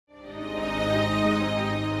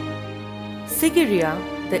Sigiriya,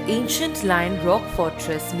 the ancient lion rock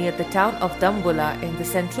fortress near the town of Dambulla in the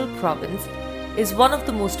central province, is one of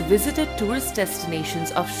the most visited tourist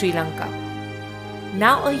destinations of Sri Lanka.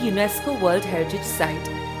 Now a UNESCO World Heritage Site,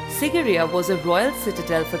 Sigiriya was a royal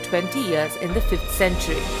citadel for 20 years in the 5th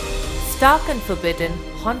century. Stark and forbidden,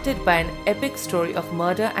 haunted by an epic story of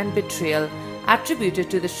murder and betrayal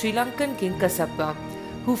attributed to the Sri Lankan King Kasyapa,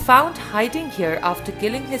 who found hiding here after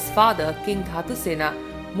killing his father, King Dhatusena,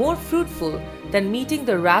 more fruitful than meeting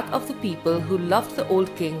the wrath of the people who loved the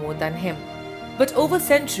old king more than him. But over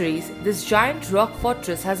centuries, this giant rock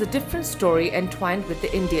fortress has a different story entwined with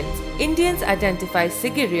the Indians. Indians identify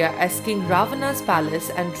Sigiriya as King Ravana's palace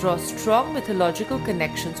and draw strong mythological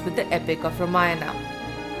connections with the epic of Ramayana.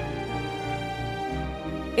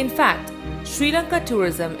 In fact, Sri Lanka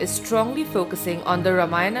tourism is strongly focusing on the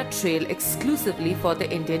Ramayana trail exclusively for the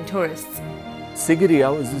Indian tourists.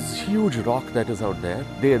 Sigiriya is this huge rock that is out there.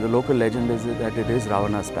 The local legend is that it is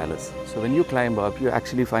Ravana's palace. So when you climb up, you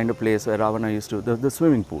actually find a place where Ravana used to, the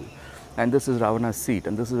swimming pool. And this is Ravana's seat,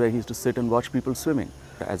 and this is where he used to sit and watch people swimming.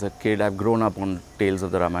 As a kid, I've grown up on tales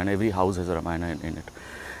of the Ramayana. Every house has a Ramayana in it.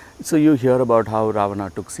 So you hear about how Ravana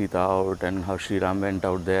took Sita out and how Sri Ram went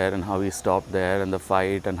out there and how he stopped there and the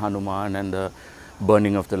fight and Hanuman and the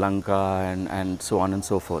burning of the Lanka and so on and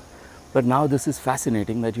so forth. But now this is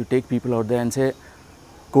fascinating that you take people out there and say,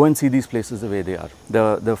 go and see these places the way they are.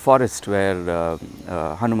 The forest where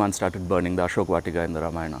Hanuman started burning, the Ashok Vatika in the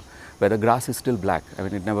Ramayana, where the grass is still black, I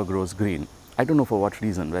mean it never grows green. I don't know for what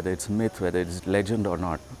reason, whether it's myth, whether it's legend or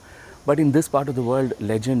not. But in this part of the world,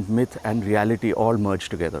 legend, myth and reality all merge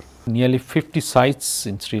together. Nearly 50 sites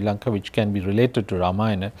in Sri Lanka which can be related to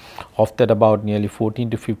Ramayana. Of that, about nearly 14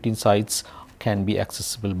 to 15 sites can be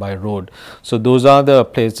accessible by road. So those are the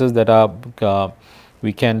places that are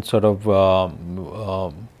we can sort of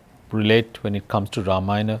relate when it comes to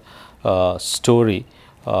Ramayana story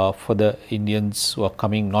for the Indians who are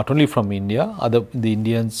coming not only from India, the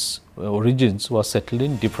Indians origins who are settled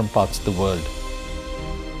in different parts of the world.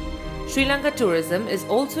 Sri Lanka Tourism is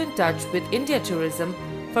also in touch with India Tourism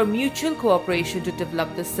for mutual cooperation to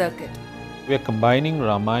develop the circuit. We are combining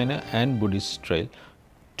Ramayana and Buddhist trail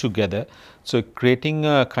together, so creating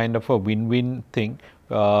a kind of a win-win thing.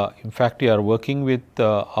 In fact, we are working with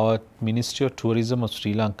our Ministry of Tourism of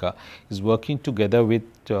Sri Lanka is working together with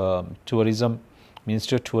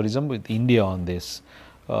Ministry of Tourism with India on this.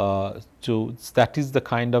 So that is the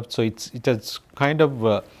kind of, so it has kind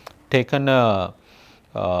of taken a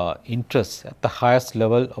interest at the highest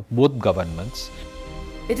level of both governments.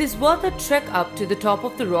 It is worth a trek up to the top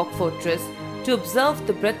of the rock fortress to observe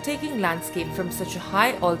the breathtaking landscape from such a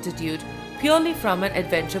high altitude purely from an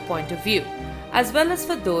adventure point of view, as well as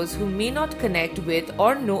for those who may not connect with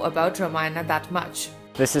or know about Ramayana that much.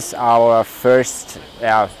 This is our first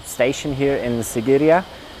station here in Sigiriya.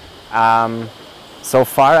 So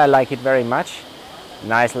far I like it very much.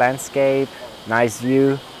 Nice landscape, nice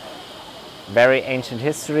view. Very ancient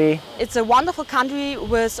history. It's a wonderful country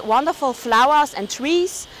with wonderful flowers and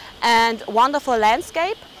trees and wonderful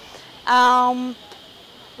landscape.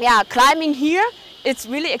 Climbing here, it's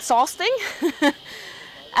really exhausting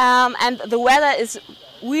and the weather is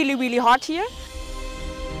really hot here.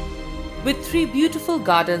 With 3 beautiful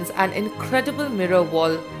gardens and incredible mirror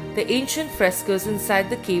wall, the ancient frescoes inside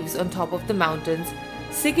the caves on top of the mountains,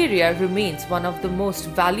 Sigiriya remains one of the most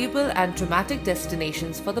valuable and dramatic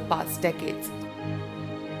destinations for the past decades.